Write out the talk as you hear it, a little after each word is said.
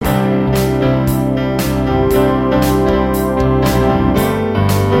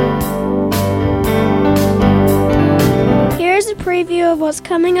what's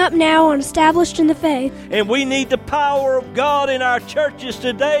coming up now on Established in the Faith. And we need the power of God in our churches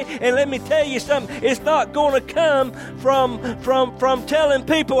today. And let me tell you something, it's not going to come from telling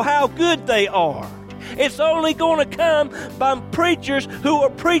people how good they are. It's only going to come by preachers who are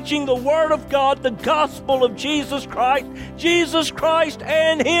preaching the Word of God, the gospel of Jesus Christ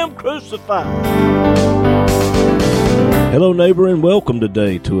and Him crucified. Hello, neighbor, and welcome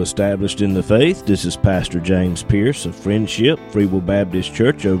today to Established in the Faith. This is Pastor James Pierce of Friendship Free Will Baptist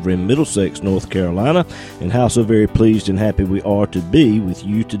Church over in Middlesex, North Carolina, and how so very pleased and happy we are to be with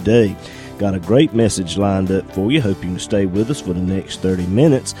you today. Got a great message lined up for you. Hope you can stay with us for the next 30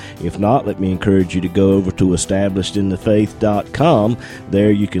 minutes. If not, let me encourage you to go over to establishedinthefaith.com. There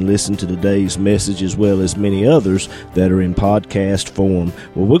you can listen to today's message as well as many others that are in podcast form.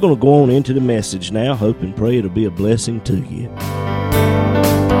 Well, we're going to go on into the message now. Hope and pray it'll be a blessing to you.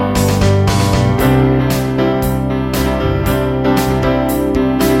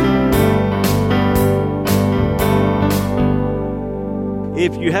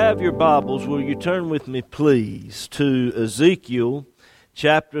 If you have your Bibles, will you turn with me, please, to Ezekiel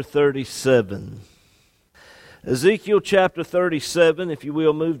chapter 37. Ezekiel chapter 37, if you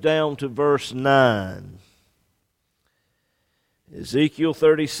will, move down to verse 9. Ezekiel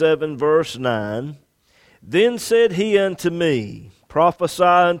 37, verse 9. Then said he unto me, Prophesy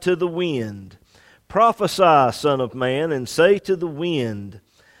unto the wind. Prophesy, son of man, and say to the wind,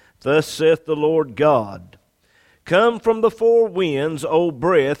 Thus saith the Lord God, Come from the four winds, O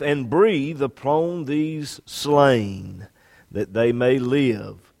breath, and breathe upon these slain, that they may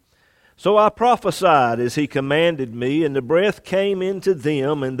live. So I prophesied as he commanded me, and the breath came into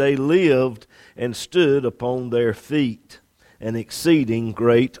them, and they lived and stood upon their feet, an exceeding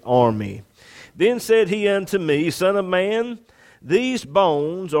great army. Then said he unto me, Son of man, these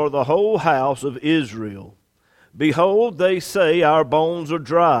bones are the whole house of Israel. Behold, they say, Our bones are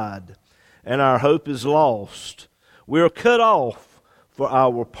dried, and our hope is lost. We are cut off for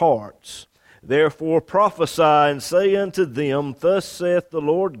our parts. Therefore prophesy and say unto them, Thus saith the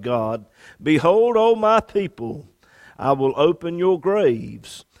Lord God, Behold, O my people, I will open your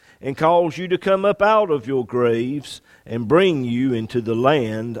graves, and cause you to come up out of your graves, and bring you into the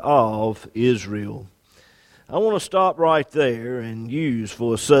land of Israel. I want to stop right there and use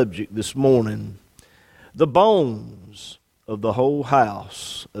for a subject this morning, the bones of the whole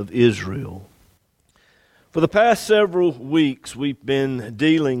house of Israel. For the past several weeks, we've been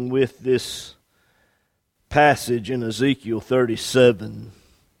dealing with this passage in Ezekiel 37,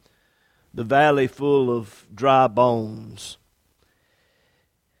 the valley full of dry bones.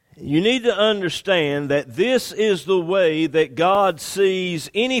 You need to understand that this is the way that God sees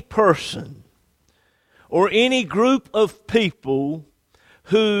any person or any group of people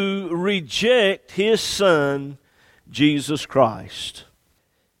who reject His Son, Jesus Christ.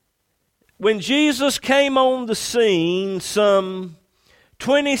 When Jesus came on the scene some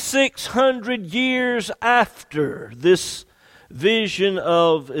 2,600 years after this vision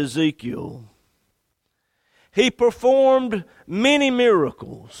of Ezekiel, He performed many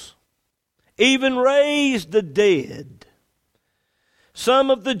miracles, even raised the dead. Some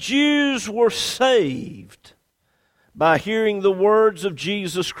of the Jews were saved by hearing the words of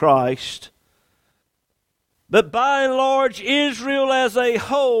Jesus Christ. But by and large, Israel as a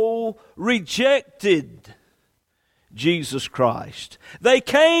whole rejected Jesus Christ. They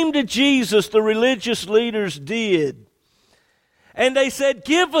came to Jesus, the religious leaders did, and they said,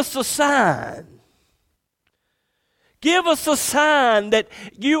 Give us a sign. Give us a sign that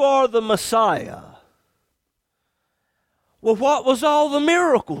you are the Messiah. Well, what was all the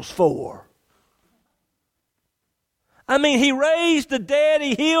miracles for? I mean, He raised the dead,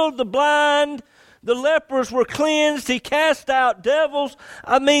 He healed the blind, the lepers were cleansed, He cast out devils.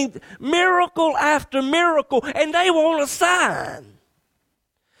 I mean, miracle after miracle, and they want a sign.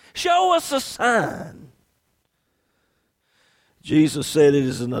 Show us a sign. Jesus said, It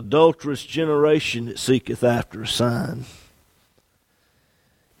is an adulterous generation that seeketh after a sign.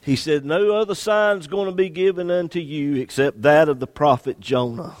 He said, No other sign is going to be given unto you except that of the prophet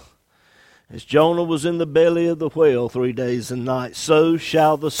Jonah. As Jonah was in the belly of the whale 3 days and nights, so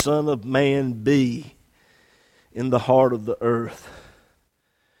shall the Son of Man be in the heart of the earth.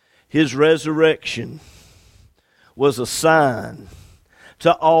 His resurrection was a sign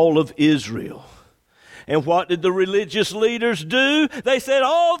to all of Israel. And what did the religious leaders do? They said,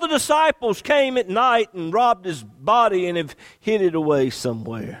 all the disciples came at night and robbed His body and have hid it away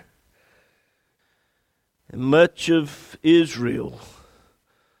somewhere. And much of Israel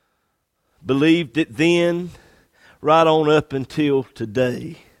believed it then, right on up until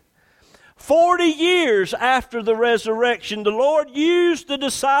today. 40 years after the resurrection, the Lord used the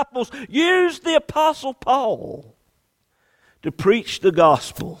disciples, used the Apostle Paul to preach the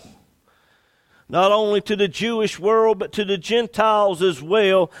gospel. Not only to the Jewish world, but to the Gentiles as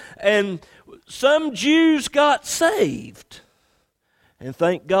well. And some Jews got saved. And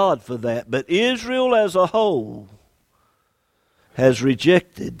thank God for that. But Israel as a whole has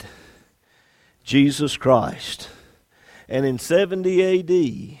rejected Jesus Christ. And in 70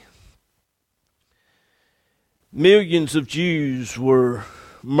 A.D., millions of Jews were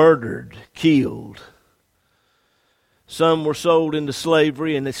murdered, killed. Some were sold into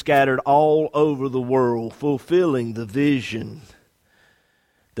slavery and they scattered all over the world, fulfilling the vision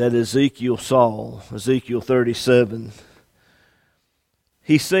that Ezekiel saw, Ezekiel 37.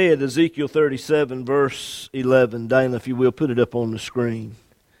 He said, Ezekiel 37, verse 11, Dana, if you will, put it up on the screen.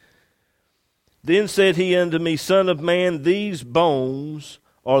 Then said he unto me, Son of man, these bones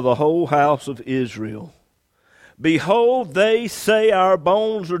are the whole house of Israel. Behold, they say, our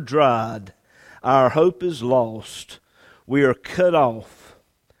bones are dried, our hope is lost, we are cut off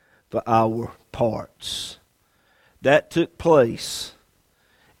for our parts. That took place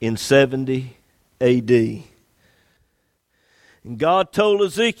in 70 A.D. And God told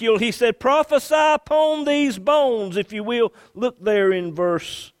Ezekiel, he said, prophesy upon these bones, if you will. Look there in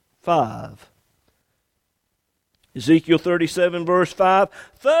verse 5. Ezekiel 37, verse 5.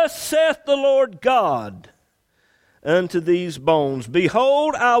 Thus saith the Lord God unto these bones,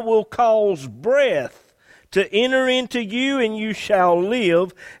 behold, I will cause breath to enter into you, and you shall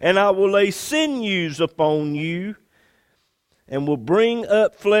live, and I will lay sinews upon you, and will bring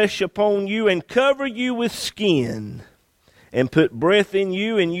up flesh upon you, and cover you with skin, and put breath in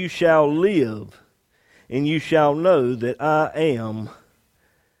you, and you shall live, and you shall know that I am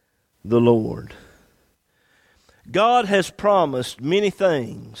the Lord. God has promised many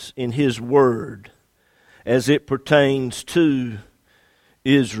things in His Word as it pertains to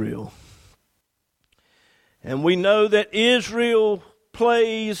Israel. And we know that Israel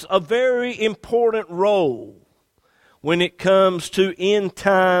plays a very important role when it comes to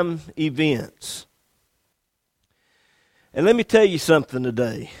end-time events. And let me tell you something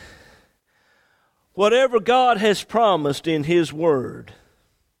today. Whatever God has promised in His Word,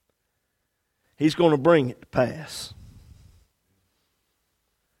 He's going to bring it to pass.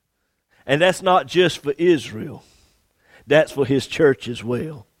 And that's not just for Israel. That's for His church as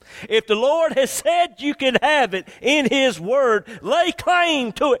well. If the Lord has said you can have it in His Word, lay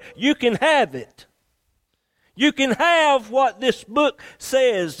claim to it. You can have it. You can have what this book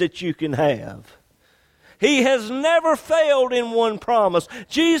says that you can have. He has never failed in one promise.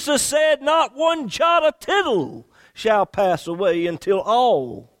 Jesus said, not one jot or tittle shall pass away until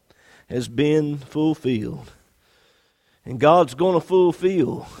all has been fulfilled. And God's going to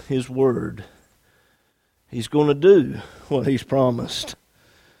fulfill His Word. He's going to do what He's promised.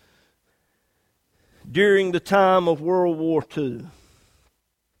 During the time of World War II,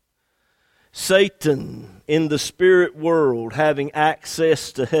 Satan in the spirit world, having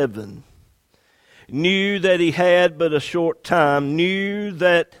access to heaven, knew that he had but a short time, knew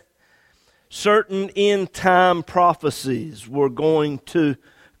that certain end-time prophecies were going to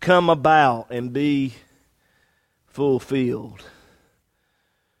come about and be fulfilled.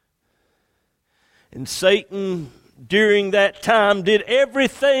 And Satan, during that time, did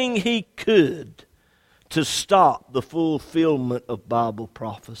everything he could to stop the fulfillment of Bible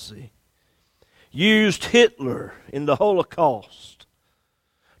prophecy. Used Hitler in the Holocaust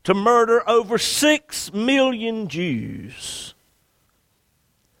to murder over 6 million Jews.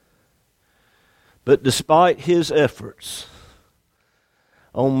 But despite his efforts,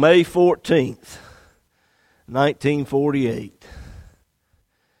 on May 14th, 1948,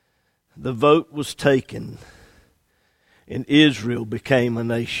 the vote was taken and Israel became a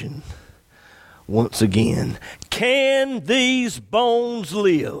nation once again. Can these bones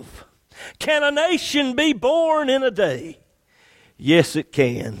live? Can a nation be born in a day? Yes, it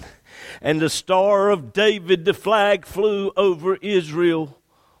can. And the Star of David, the flag, flew over Israel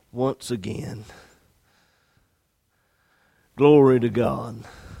once again. Glory to God.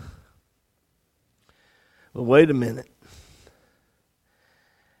 But wait a minute.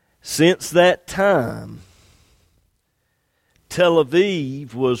 Since that time, Tel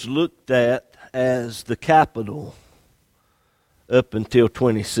Aviv was looked at as the capital up until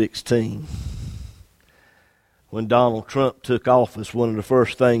 2016. When Donald Trump took office, one of the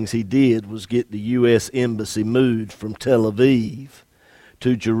first things he did was get the U.S. Embassy moved from Tel Aviv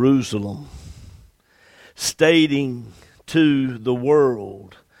to Jerusalem, stating to the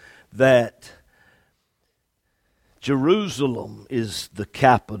world that Jerusalem is the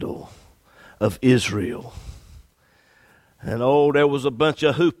capital of Israel. And oh, there was a bunch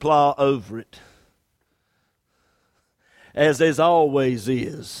of hoopla over it, as always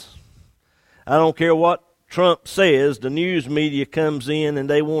is. I don't care what Trump says, the news media comes in and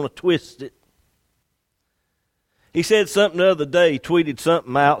they want to twist it. He said something the other day, tweeted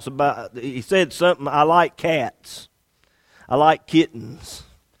something out about, he said something, I like cats. I like kittens.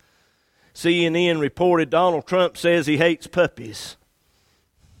 CNN reported Donald Trump says he hates puppies.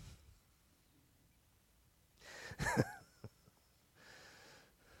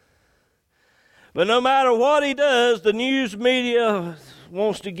 But no matter what he does, the news media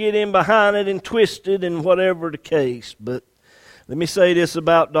wants to get in behind it and twist it and whatever the case. But let me say this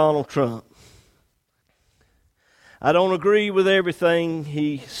about Donald Trump. I don't agree with everything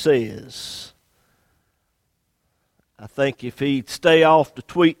he says. I think if he'd stay off the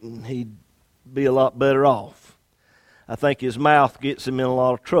tweeting, he'd be a lot better off. I think his mouth gets him in a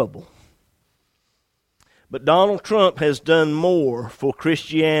lot of trouble. But Donald Trump has done more for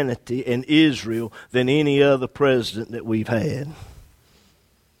Christianity and Israel than any other president that we've had.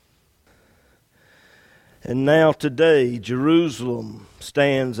 And now today, Jerusalem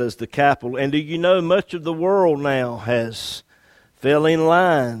stands as the capital. And do you know much of the world now has fell in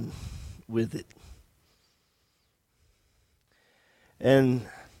line with it? And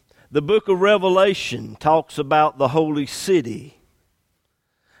the book of Revelation talks about the holy city.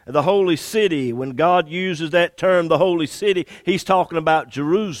 The holy city, when God uses that term, the holy city, he's talking about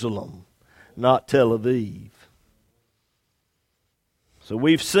Jerusalem, not Tel Aviv. So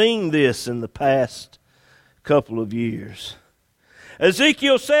we've seen this in the past couple of years.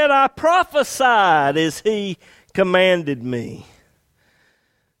 Ezekiel said, I prophesied as he commanded me.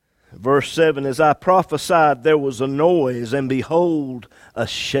 Verse 7, as I prophesied, there was a noise, and behold, a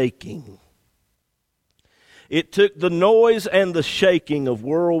shaking. It took the noise and the shaking of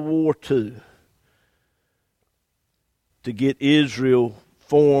World War II to get Israel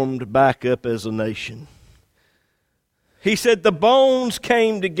formed back up as a nation. He said the bones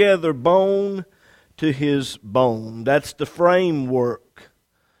came together, bone to his bone. That's the framework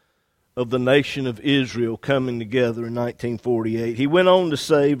of the nation of Israel coming together in 1948. He went on to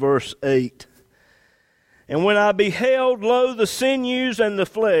say, verse 8, and when I beheld, lo, the sinews and the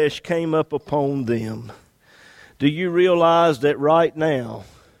flesh came up upon them. Do you realize that right now,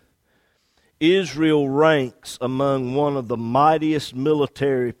 Israel ranks among one of the mightiest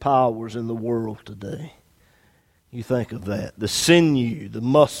military powers in the world today? You think of that. The sinew, the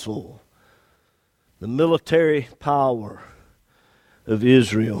muscle, the military power of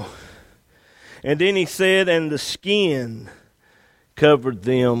Israel. And then he said, and the skin covered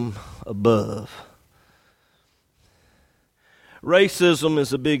them above. Racism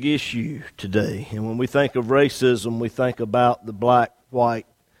is a big issue today. And when we think of racism, we think about the black-white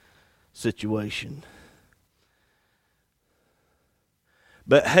situation.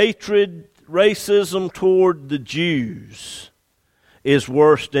 But hatred, racism toward the Jews is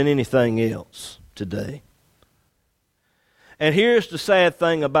worse than anything else today. And here's the sad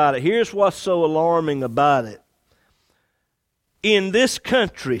thing about it. Here's what's so alarming about it. In this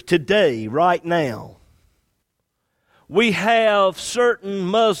country today, right now, we have certain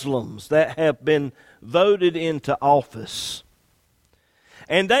Muslims that have been voted into office.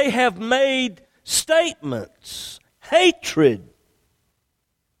 And they have made statements, hatred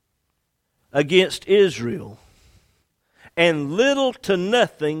against Israel. And little to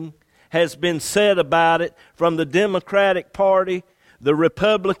nothing has been said about it from the Democratic Party, the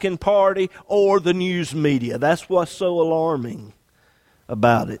Republican Party, or the news media. That's what's so alarming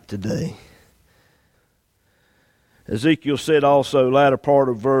about it today. Ezekiel said also, latter part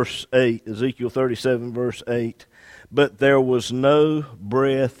of verse 8, Ezekiel 37, verse 8, but there was no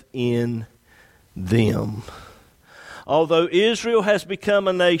breath in them. Although Israel has become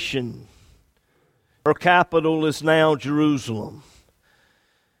a nation, her capital is now Jerusalem.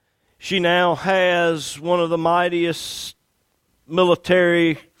 She now has one of the mightiest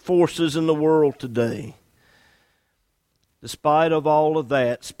military forces in the world today. Despite of all of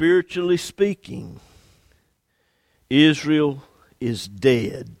that, spiritually speaking, Israel is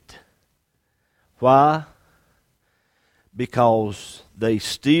dead. Why? Because they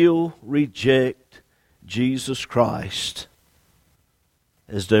still reject Jesus Christ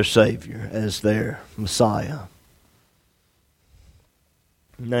as their Savior, as their Messiah.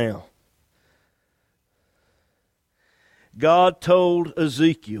 Now, God told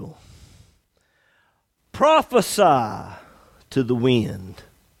Ezekiel, prophesy to the wind.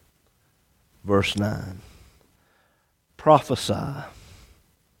 Verse 9. Prophesy.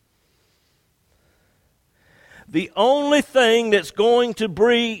 the only thing that's going to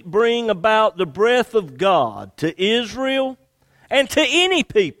bring about the breath of God to Israel, and to any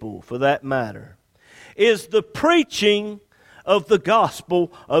people for that matter, is the preaching of the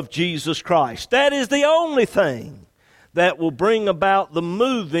gospel of Jesus Christ. That is the only thing that will bring about the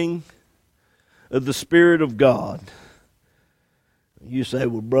moving of the Spirit of God. You say,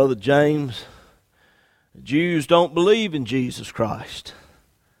 well, Brother James, the Jews don't believe in Jesus Christ.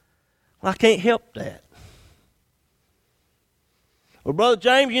 Well, I can't help that. Well, Brother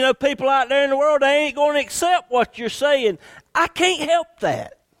James, you know, people out there in the world, they ain't going to accept what you're saying. I can't help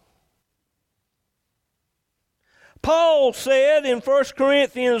that. Paul said in 1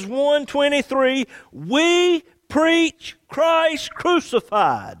 Corinthians 1:23, we preach Christ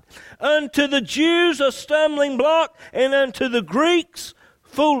crucified, unto the Jews a stumbling block, and unto the Greeks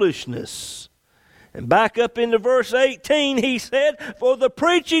foolishness. And back up into verse 18, he said, for the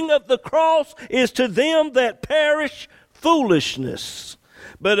preaching of the cross is to them that perish foolishness,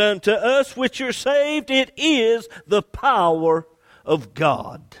 but unto us which are saved it is the power of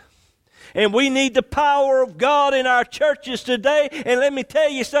God. And we need the power of God in our churches today. And let me tell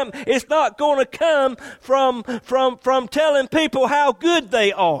you something, it's not going to come from telling people how good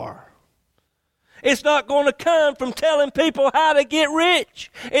they are. It's not going to come from telling people how to get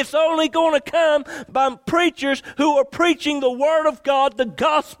rich. It's only going to come by preachers who are preaching the Word of God, the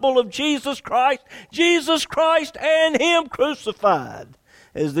gospel of Jesus Christ and Him crucified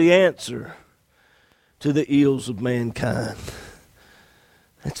as the answer to the ills of mankind.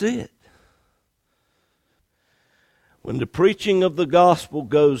 That's it. When the preaching of the gospel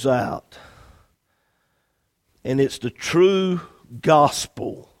goes out, and it's the true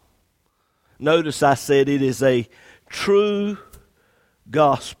gospel. Notice I said it is a true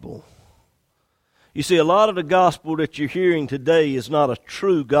gospel. You see, a lot of the gospel that you're hearing today is not a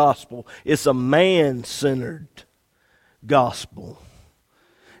true gospel. It's a man-centered gospel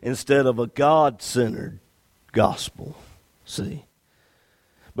instead of a God-centered gospel. See?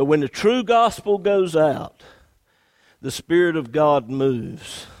 But when the true gospel goes out, the Spirit of God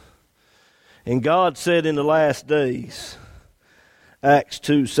moves. And God said in the last days, Acts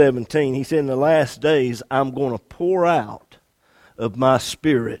 2:17, He said, in the last days, I'm going to pour out of my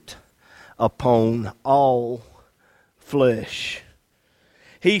Spirit upon all flesh.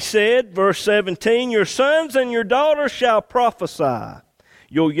 He said, verse 17, your sons and your daughters shall prophesy.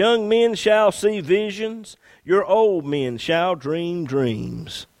 Your young men shall see visions. Your old men shall dream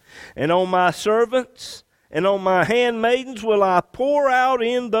dreams. And on my servants and on my handmaidens will I pour out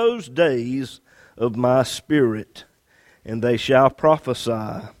in those days of my Spirit, and they shall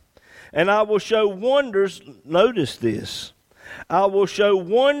prophesy. And I will show wonders, notice this, I will show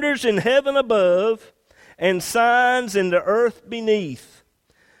wonders in heaven above, and signs in the earth beneath,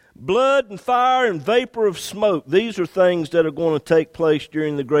 blood and fire and vapor of smoke. These are things that are going to take place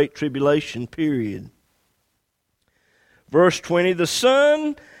during the Great Tribulation period. Verse 20, the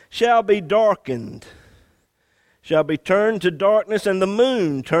sun shall be darkened, shall be turned to darkness, and the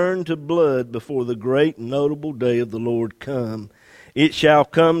moon turned to blood before the great and notable day of the Lord come. It shall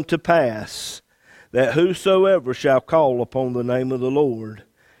come to pass that whosoever shall call upon the name of the Lord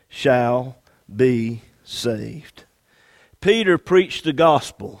shall be saved. Peter preached the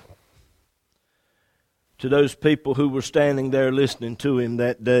gospel to those people who were standing there listening to him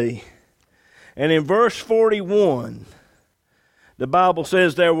that day. And in verse 41, the Bible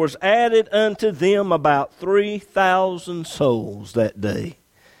says there was added unto them about 3,000 souls that day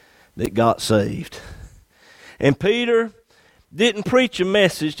that got saved. And Peter didn't preach a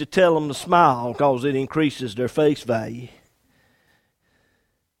message to tell them to smile because it increases their face value.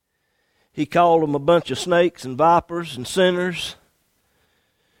 He called them a bunch of snakes and vipers and sinners.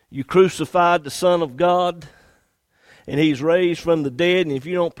 You crucified the Son of God, and He's raised from the dead, and if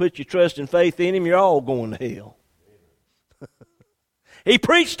you don't put your trust and faith in Him, you're all going to hell. He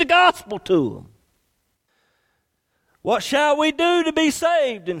preached the gospel to them. What shall we do to be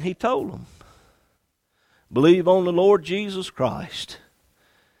saved? And he told them, believe on the Lord Jesus Christ,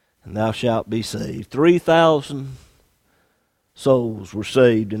 and thou shalt be saved. 3,000 souls were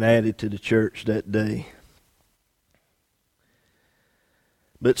saved and added to the church that day.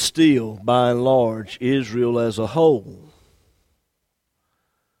 But still, by and large, Israel as a whole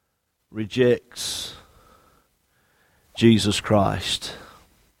rejects Jesus Christ.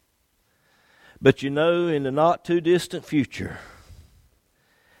 But you know, in the not too distant future,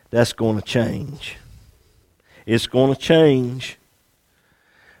 that's going to change. It's going to change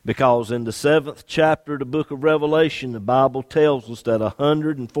because in the 7th chapter of the book of Revelation, the Bible tells us that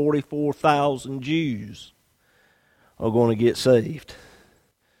 144,000 Jews are going to get saved.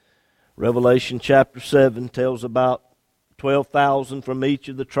 Revelation chapter 7 tells about 12,000 from each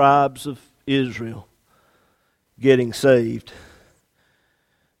of the tribes of Israel getting saved.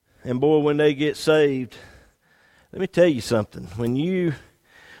 And boy, when they get saved, let me tell you something. When you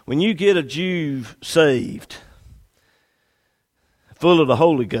get a Jew saved, full of the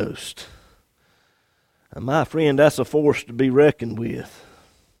Holy Ghost, my friend, that's a force to be reckoned with.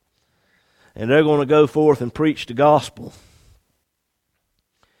 And they're going to go forth and preach the gospel.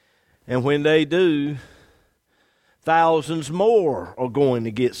 And when they do, thousands more are going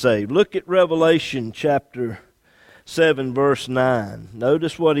to get saved. Look at Revelation chapter 7, verse 9.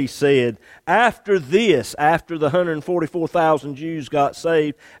 Notice what he said. After this, after the 144,000 Jews got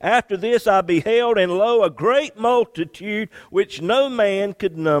saved, after this I beheld, and lo, a great multitude, which no man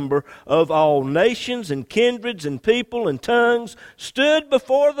could number, of all nations and kindreds and people and tongues, stood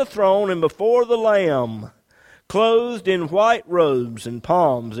before the throne and before the Lamb, clothed in white robes and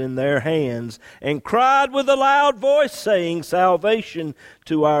palms in their hands, and cried with a loud voice, saying, Salvation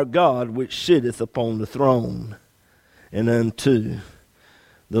to our God, which sitteth upon the throne, and unto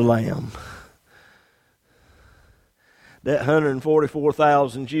the Lamb. That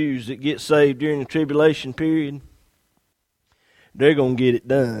 144,000 Jews that get saved during the tribulation period, they're going to get it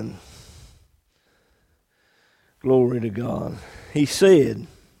done. Glory to God. He said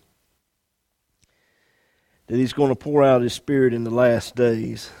that He's going to pour out His Spirit in the last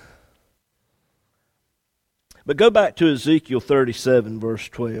days. But go back to Ezekiel 37, verse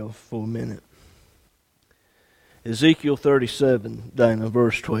 12 for a minute. Ezekiel 37, Dana,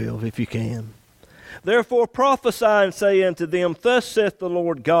 verse 12, if you can. Therefore prophesy and say unto them, Thus saith the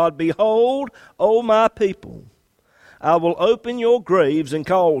Lord God, Behold, O my people, I will open your graves and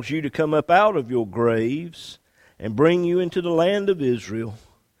cause you to come up out of your graves and bring you into the land of Israel.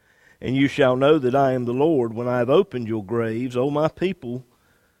 And you shall know that I am the Lord when I have opened your graves, O my people,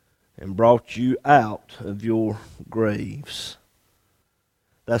 and brought you out of your graves.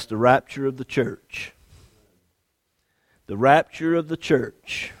 That's the rapture of the church. The rapture of the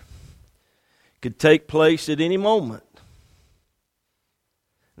church could take place at any moment.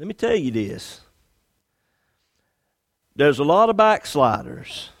 Let me tell you this. There's a lot of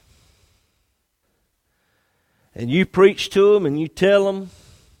backsliders. And you preach to them and you tell them,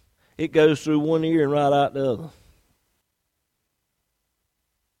 it goes through one ear and right out the other.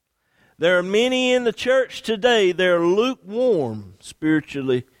 There are many in the church today, they're lukewarm,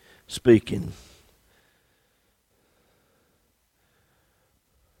 spiritually speaking.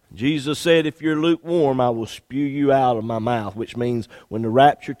 Jesus said, if you're lukewarm, I will spew you out of my mouth, which means when the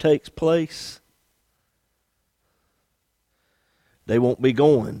rapture takes place, they won't be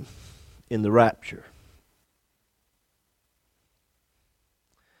going in the rapture.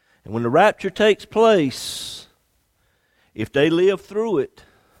 And when the rapture takes place, if they live through it,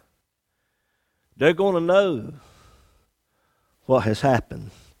 they're going to know what has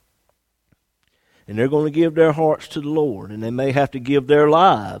happened. And they're going to give their hearts to the Lord. And they may have to give their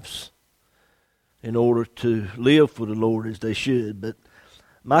lives in order to live for the Lord as they should. But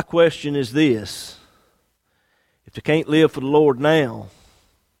my question is this. If they can't live for the Lord now,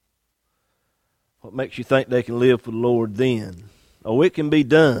 what makes you think they can live for the Lord then? Oh, it can be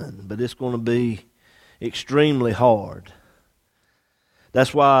done, but it's going to be extremely hard.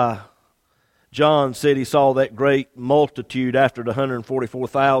 That's why John said he saw that great multitude after the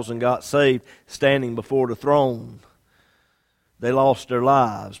 144,000 got saved standing before the throne. They lost their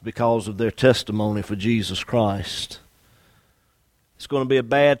lives because of their testimony for Jesus Christ. It's going to be a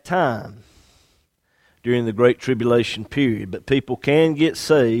bad time during the Great Tribulation period, but people can get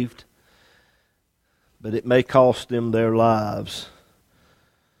saved, but it may cost them their lives.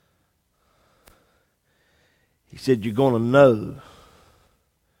 He said, you're going to know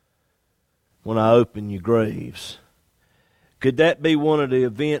when I open your graves. Could that be one of the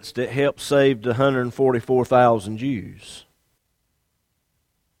events that helped save the 144,000 Jews?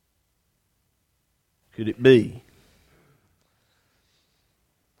 Could it be?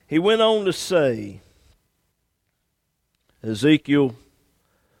 He went on to say, Ezekiel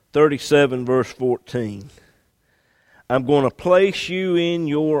 37 verse 14, I'm going to place you in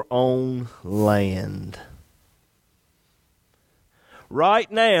your own land.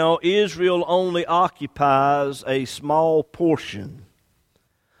 Right now, Israel only occupies a small portion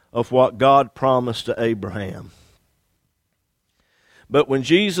of what God promised to Abraham. But when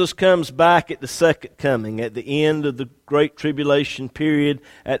Jesus comes back at the second coming, at the end of the Great Tribulation period,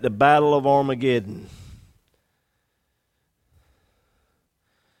 at the Battle of Armageddon,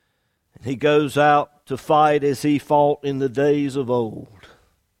 and He goes out to fight as He fought in the days of old.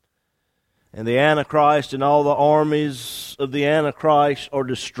 and the Antichrist and all the armies of the Antichrist are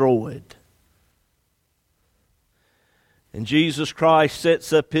destroyed. And Jesus Christ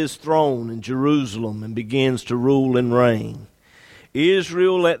sets up his throne in Jerusalem and begins to rule and reign.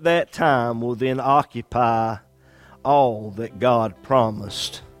 Israel at that time will then occupy all that God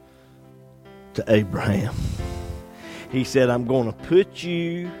promised to Abraham. He said, I'm going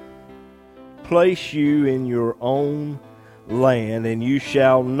to place you in your own land, and you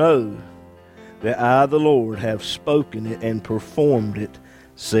shall know that I, the Lord, have spoken it and performed it,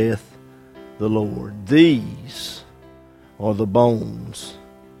 saith the Lord. These are the bones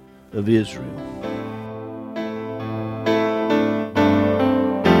of Israel.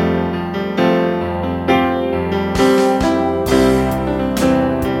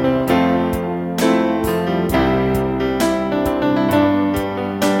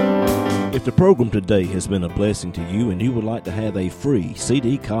 If the program today has been a blessing to you and you would like to have a free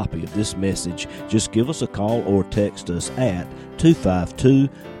CD copy of this message, just give us a call or text us at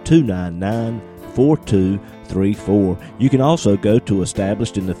 252-299-4234. You can also go to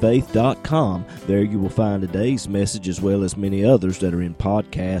establishedinthefaith.com. There you will find today's message as well as many others that are in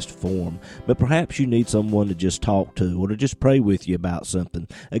podcast form. But perhaps you need someone to just talk to or to just pray with you about something.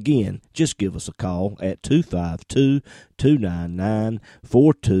 Again, just give us a call at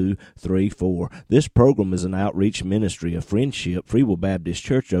 252-299-4234. This program is an outreach ministry of Friendship Free Will Baptist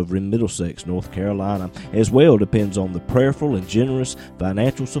Church over in Middlesex, North Carolina. As well depends on the prayerful and generous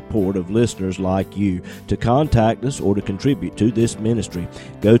financial support of listeners like you. To contact us or to contribute to this ministry,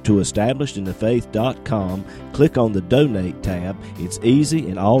 go to establishedinthefaith.com, click on the Donate tab. It's easy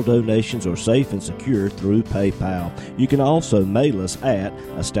and all donations are safe and secure through PayPal. You can also mail us at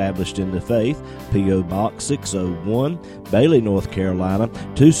Established in the Faith, P.O. Box 601, Bailey, North Carolina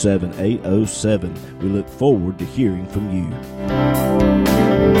 27807. We look forward to hearing from you.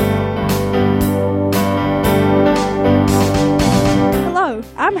 Hello,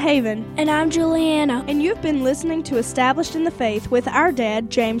 I'm Haven. And I'm Juliana. And you've been listening to Established in the Faith with our dad,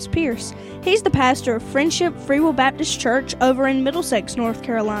 James Pierce. He's the pastor of Friendship Free Will Baptist Church over in Middlesex, North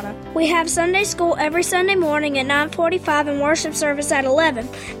Carolina. We have Sunday school every Sunday morning at 9:45 and worship service at 11,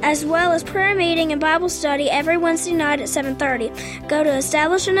 as well as prayer meeting and Bible study every Wednesday night at 7:30. Go to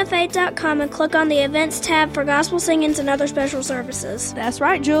establishedinthefaith.com and click on the events tab for gospel singings and other special services. That's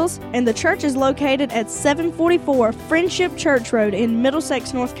right, Jules. And the church is located at 744 Friendship Church Road in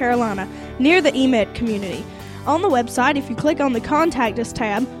Middlesex, North Carolina, near the EMED community. On the website, if you click on the Contact Us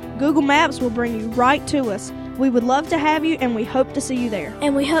tab, Google Maps will bring you right to us. We would love to have you, and we hope to see you there.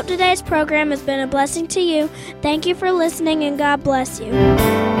 And we hope today's program has been a blessing to you. Thank you for listening, and God bless you.